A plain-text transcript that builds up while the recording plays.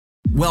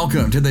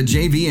Welcome to the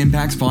JV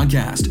Impacts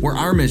Podcast, where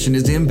our mission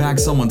is to impact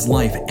someone's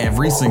life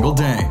every single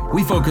day.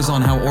 We focus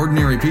on how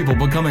ordinary people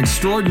become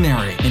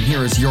extraordinary. And here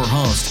is your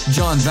host,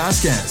 John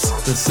Vasquez,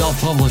 the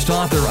self-published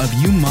author of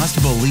You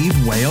Must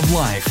Believe Way of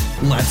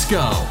Life. Let's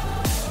go.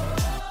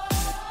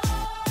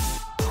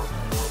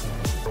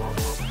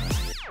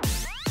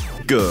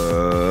 Good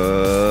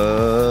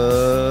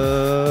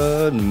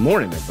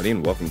morning, everybody,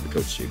 and welcome to the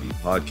Coach JV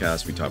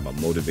Podcast. We talk about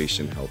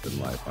motivation, health, and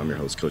life. I'm your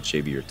host, Coach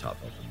JV, your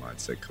top health and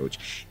mindset coach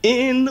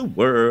in the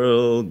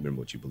world. Remember,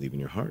 what you believe in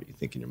your heart, you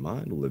think in your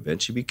mind, will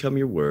eventually become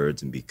your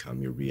words and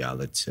become your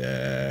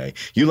reality.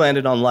 You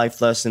landed on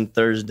Life Lesson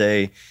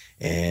Thursday,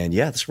 and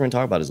yeah, this we're going to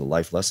talk about is a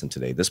life lesson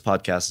today. This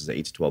podcast is an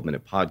 8 to 12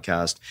 minute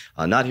podcast.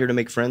 Not here to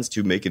make friends,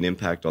 to make an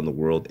impact on the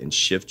world and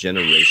shift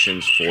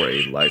generations for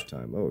a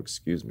lifetime. Oh,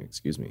 excuse me.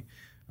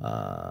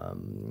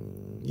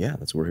 Yeah,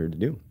 that's what we're here to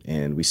do.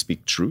 And we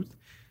speak truth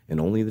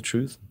and only the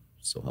truth.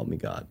 So help me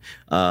God.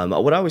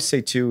 What I always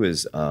say too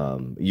is,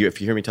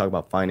 if you hear me talk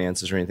about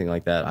finances or anything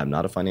like that, I'm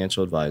not a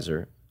financial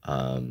advisor.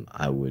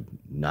 I would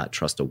not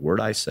trust a word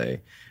I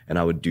say, and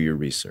I would do your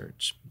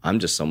research. I'm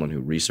just someone who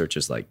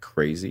researches like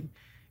crazy.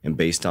 And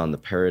based on the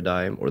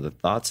paradigm or the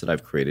thoughts that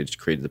I've created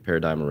the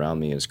paradigm around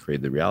me and has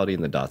created the reality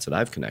and the dots that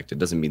I've connected.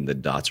 Doesn't mean the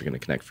dots are going to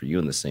connect for you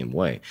in the same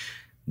way.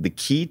 The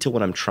key to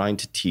what I'm trying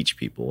to teach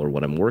people, or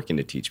what I'm working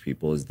to teach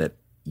people, is that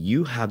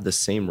you have the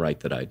same right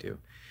that I do.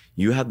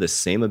 You have the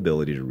same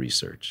ability to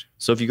research.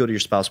 So if you go to your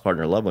spouse,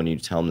 partner, or loved one, and you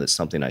tell them that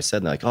something I said,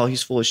 and they're like, oh,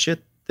 he's full of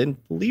shit, then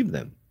believe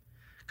them.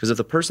 Because if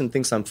the person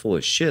thinks I'm full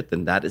of shit,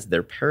 then that is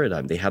their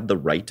paradigm. They have the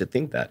right to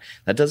think that.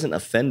 That doesn't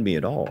offend me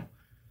at all.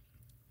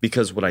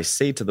 Because what I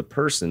say to the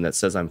person that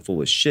says I'm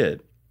full of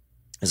shit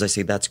is I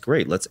say, that's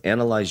great. Let's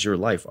analyze your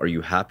life. Are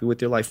you happy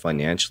with your life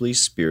financially,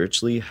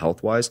 spiritually,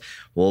 health-wise?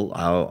 Well,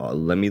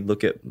 let me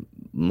look at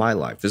my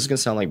life. This is going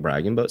to sound like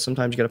bragging, but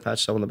sometimes you got to pat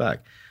yourself on the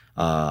back.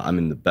 I'm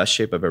in the best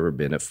shape I've ever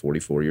been at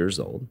 44 years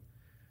old.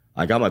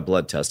 I got my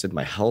blood tested.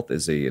 My health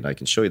is and I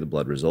can show you the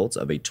blood results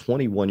of a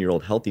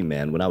 21-year-old healthy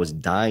man when I was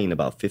dying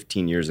about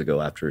 15 years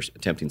ago after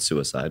attempting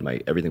suicide.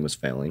 Everything was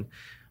failing.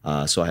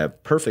 So I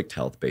have perfect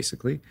health,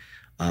 basically.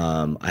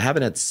 I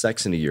haven't had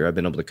sex in a year. I've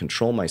been able to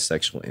control my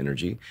sexual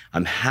energy.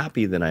 I'm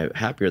happier than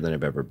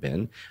I've ever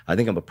been. I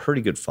think I'm a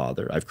pretty good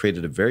father. I've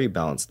created a very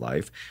balanced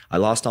life. I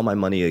lost all my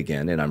money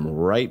again, and I'm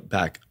right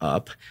back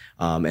up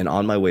and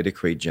on my way to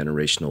create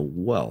generational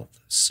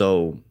wealth.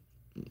 So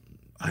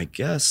I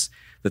guess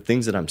the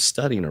things that I'm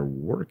studying are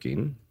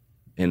working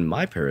in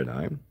my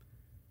paradigm.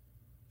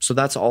 So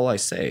that's all I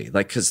say,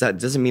 because that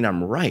doesn't mean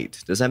I'm right.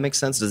 Does that make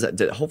sense?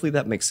 Hopefully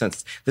that makes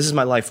sense. This is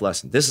my life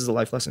lesson. This is a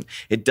life lesson.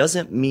 It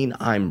doesn't mean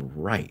I'm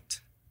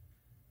right.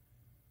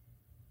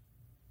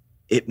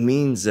 It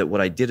means that what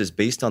I did is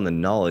based on the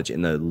knowledge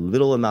and the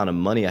little amount of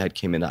money I had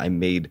came in, I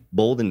made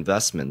bold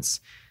investments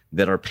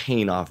that are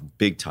paying off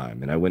big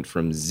time. And I went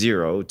from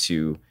zero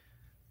to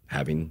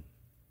having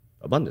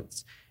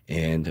abundance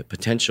and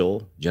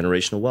potential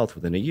generational wealth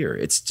within a year.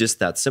 It's just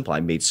that simple. I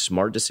made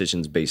smart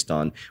decisions based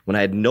on when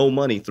I had no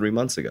money 3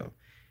 months ago.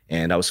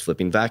 And I was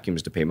flipping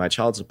vacuums to pay my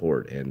child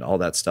support and all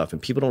that stuff.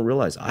 And people don't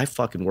realize I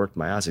fucking worked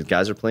my ass. If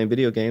guys are playing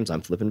video games,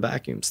 I'm flipping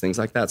vacuums, things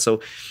like that.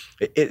 So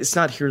it's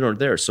not here nor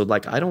there. So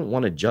I don't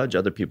want to judge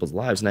other people's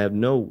lives, and I have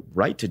no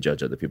right to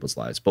judge other people's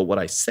lives. But what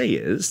I say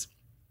is,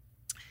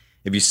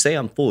 if you say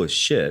I'm full of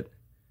shit,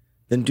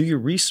 then do your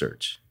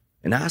research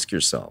and ask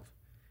yourself,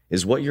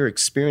 is what you're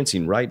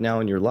experiencing right now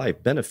in your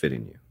life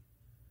benefiting you?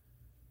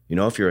 You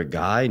know, if you're a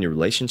guy and your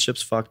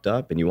relationship's fucked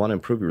up and you want to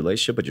improve your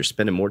relationship, but you're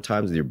spending more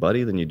time with your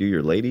buddy than you do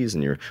your ladies,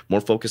 and you're more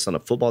focused on a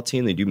football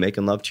team than you do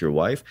making love to your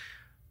wife,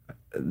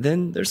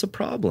 then there's a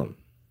problem.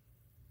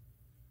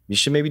 You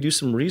should maybe do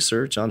some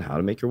research on how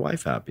to make your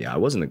wife happy. I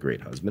wasn't a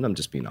great husband. I'm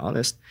just being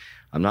honest.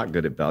 I'm not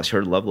good at values.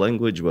 Her love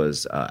language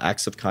was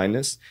acts of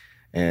kindness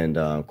and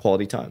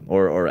quality time,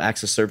 or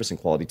acts of service and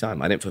quality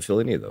time. I didn't fulfill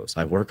any of those.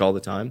 I work all the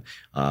time.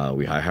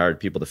 I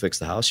hired people to fix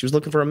the house. She was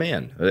looking for a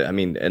man.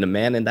 And a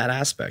man in that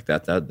aspect,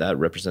 that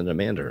represented a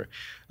man to her.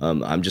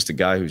 I'm just a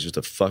guy who's just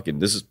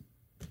this is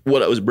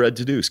what I was bred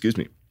to do, excuse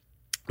me.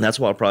 And that's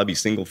why I'll probably be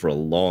single for a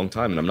long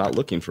time, and I'm not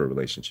looking for a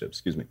relationship,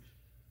 excuse me.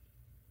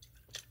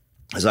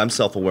 As I'm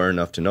self-aware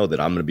enough to know that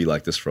I'm going to be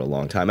like this for a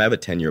long time. I have a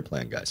 10-year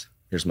plan, guys.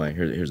 Here's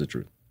the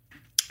truth.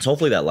 So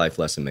hopefully that life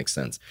lesson makes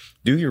sense.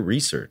 Do your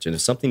research. And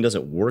if something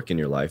doesn't work in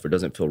your life or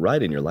doesn't feel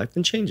right in your life,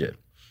 then change it.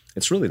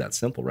 It's really that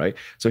simple, right?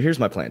 So here's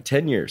my plan.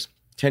 10 years,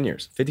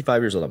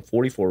 55 years old. I'm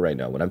 44 right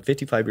now. When I'm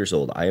 55 years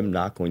old, I am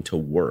not going to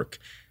work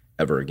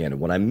ever again. And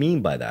what I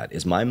mean by that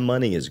is my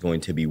money is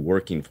going to be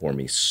working for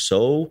me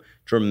so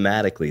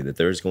dramatically that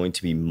there's going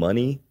to be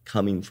money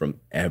coming from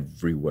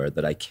everywhere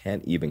that I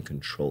can't even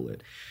control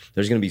it.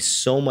 There's going to be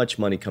so much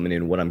money coming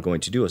in. What I'm going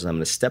to do is I'm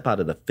going to step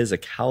out of the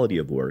physicality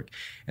of work,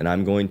 and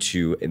I'm going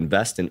to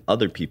invest in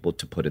other people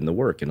to put in the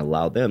work and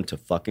allow them to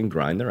fucking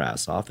grind their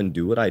ass off and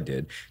do what I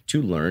did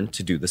to learn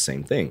to do the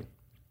same thing.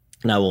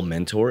 And I will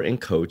mentor and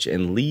coach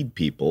and lead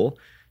people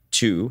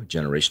to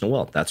generational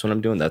wealth. That's what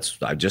I'm doing.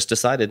 I've just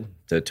decided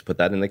to put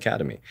that in the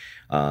academy.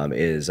 I'm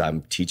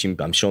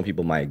showing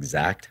people my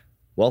exact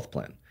wealth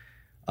plan.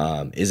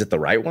 Is it the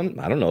right one?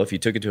 I don't know. If you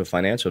took it to a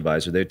financial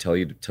advisor, they'd tell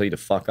you to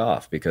fuck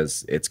off,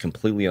 because it's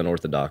completely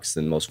unorthodox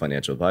than most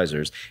financial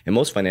advisors. And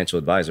most financial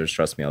advisors,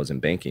 trust me, I was in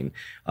banking,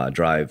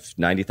 drive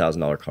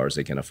 $90,000 cars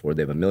they can afford.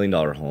 They have $1 million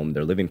home.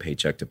 They're living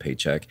paycheck to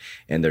paycheck,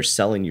 and they're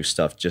selling you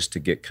stuff just to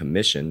get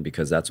commission,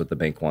 because that's what the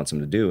bank wants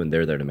them to do, and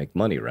they're there to make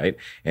money, right?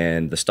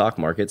 And the stock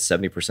market,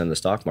 70% of the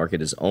stock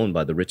market is owned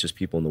by the richest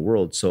people in the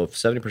world. So if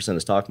 70% of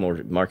the stock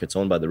market's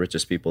owned by the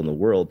richest people in the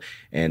world,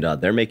 and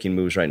they're making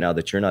moves right now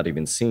that you're not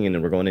even seeing,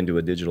 and we're going into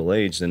a digital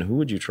age, then who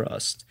would you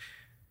trust?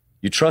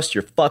 You trust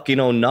your fucking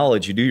own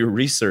knowledge. You do your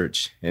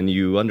research, and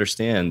you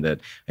understand that,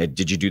 hey,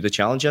 did you do the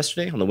challenge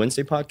yesterday on the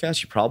Wednesday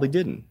podcast? You probably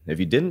didn't. If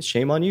you didn't,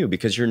 shame on you,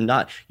 because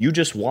you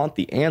just want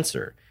the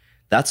answer.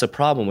 That's a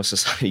problem with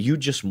society. You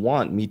just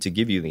want me to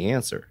give you the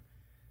answer.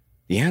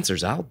 The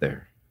answer's out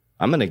there.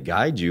 I'm going to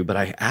guide you, but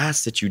I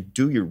ask that you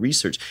do your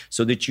research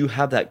so that you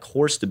have that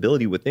core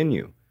stability within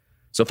you.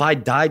 So if I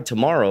died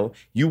tomorrow,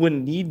 you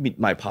wouldn't need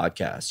my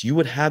podcast. You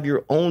would have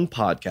your own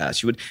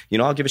podcast.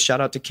 I'll give a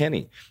shout out to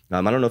Kenny.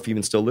 I don't know if he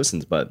even still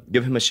listens, but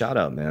give him a shout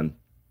out, man.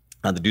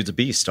 The dude's a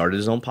beast. Started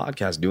his own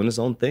podcast, doing his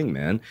own thing,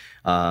 man.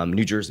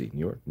 New Jersey.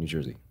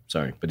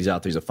 Sorry, but he's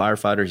out there. He's a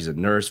firefighter. He's a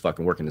nurse,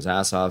 fucking working his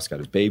ass off. He's got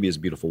his baby, his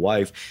beautiful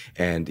wife.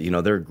 And,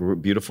 they're a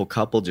beautiful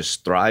couple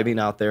just thriving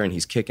out there, and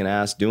he's kicking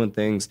ass, doing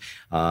things.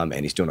 And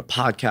he's doing a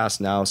podcast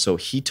now. So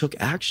he took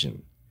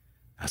action.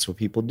 That's what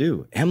people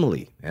do.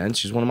 Emily, man,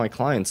 she's one of my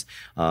clients.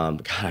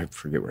 God, I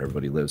forget where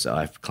everybody lives.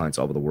 I have clients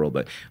all over the world,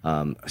 but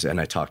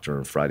and I talked to her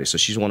on Friday. So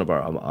she's one of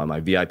my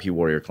VIP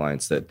warrior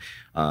clients that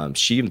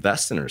she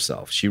invests in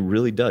herself. She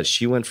really does.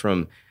 She went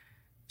from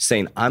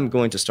saying, I'm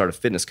going to start a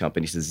fitness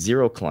company, to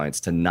 0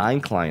 clients, to 9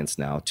 clients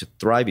now, to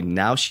thriving.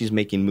 Now she's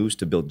making moves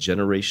to build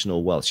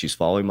generational wealth. She's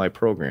following my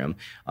program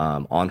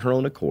on her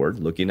own accord,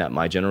 looking at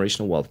my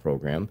generational wealth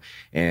program.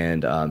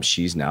 And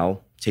she's now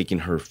taking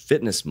her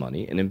fitness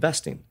money and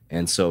investing.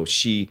 And so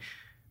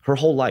her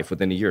whole life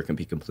within a year can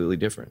be completely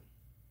different.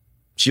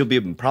 She'll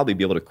probably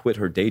be able to quit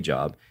her day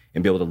job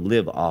and be able to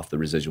live off the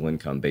residual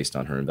income based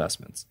on her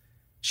investments.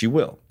 She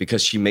will,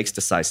 because she makes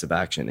decisive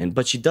action.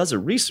 But she does her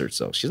research,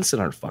 though. She doesn't sit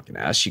on her fucking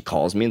ass. She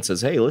calls me and says,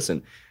 hey,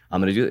 listen,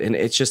 I'm going to do it. And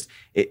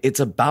it's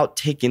about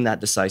taking that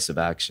decisive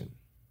action.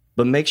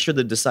 But make sure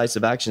the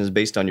decisive action is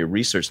based on your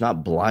research,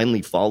 not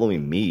blindly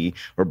following me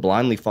or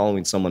blindly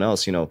following someone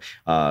else.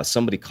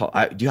 Somebody called.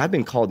 I've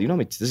been called.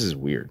 This is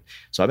weird.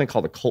 So I've been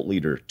called a cult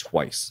leader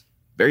twice,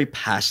 very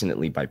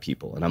passionately by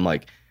people, and I'm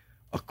like,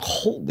 a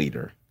cult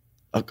leader,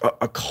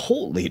 a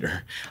cult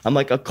leader. I'm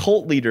like, a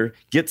cult leader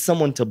gets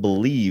someone to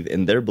believe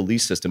in their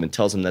belief system and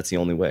tells them that's the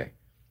only way.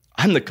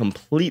 I'm the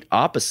complete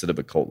opposite of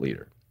a cult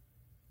leader.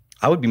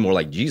 I would be more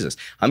like Jesus.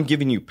 I'm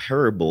giving you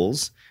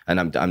parables, and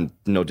I'm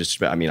no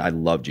disrespect. I mean, I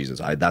love Jesus.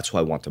 That's who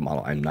I want to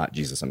model. I'm not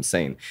Jesus. I'm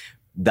saying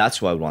that's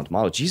who I would want to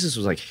model. Jesus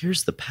was like,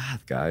 here's the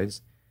path,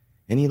 guys.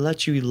 And he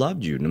loved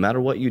you no matter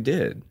what you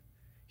did.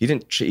 He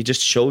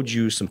just showed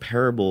you some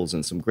parables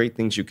and some great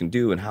things you can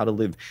do and how to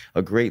live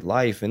a great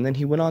life. And then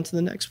he went on to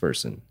the next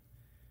person.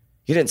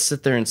 He didn't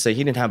sit there and say,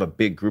 he didn't have a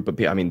big group of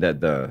people. I mean,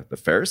 the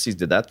Pharisees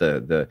did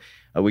that.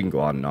 We can go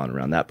on and on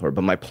around that part.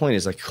 But my point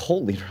is, like,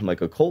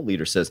 a cult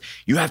leader says,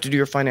 you have to do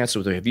your finances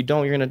with her. If you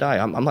don't, you're going to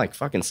die. I'm like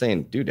fucking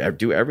saying, dude,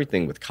 do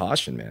everything with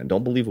caution, man.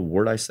 Don't believe a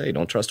word I say.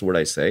 Don't trust a word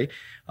I say.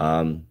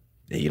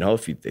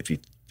 If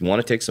you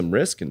want to take some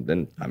risk, and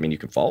then, I mean, you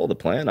can follow the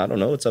plan. I don't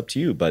know. It's up to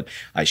you. But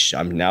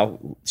I'm now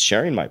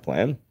sharing my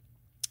plan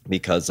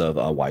because of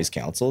wise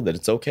counsel, that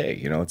it's okay.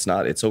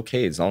 It's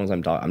okay as long as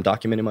I'm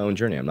documenting my own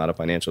journey. I'm not a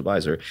financial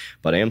advisor,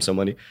 but I am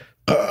somebody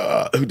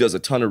who does a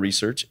ton of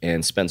research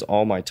and spends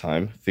all my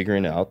time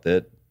figuring out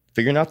the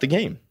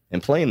game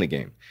and playing the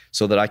game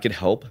so that I could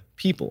help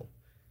people.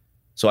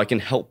 So I can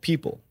help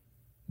people.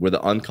 We're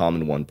the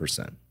uncommon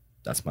 1%.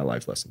 That's my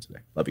life lesson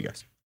today. Love you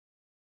guys.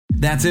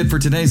 That's it for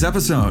today's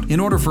episode. In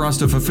order for us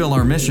to fulfill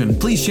our mission,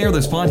 please share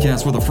this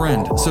podcast with a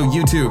friend so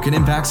you too can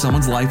impact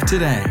someone's life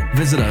today.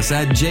 Visit us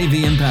at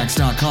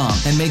jvimpacts.com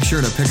and make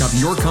sure to pick up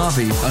your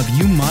copy of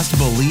You Must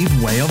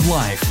Believe Way of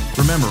Life.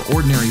 Remember,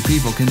 ordinary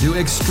people can do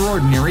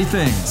extraordinary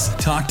things.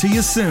 Talk to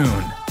you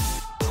soon.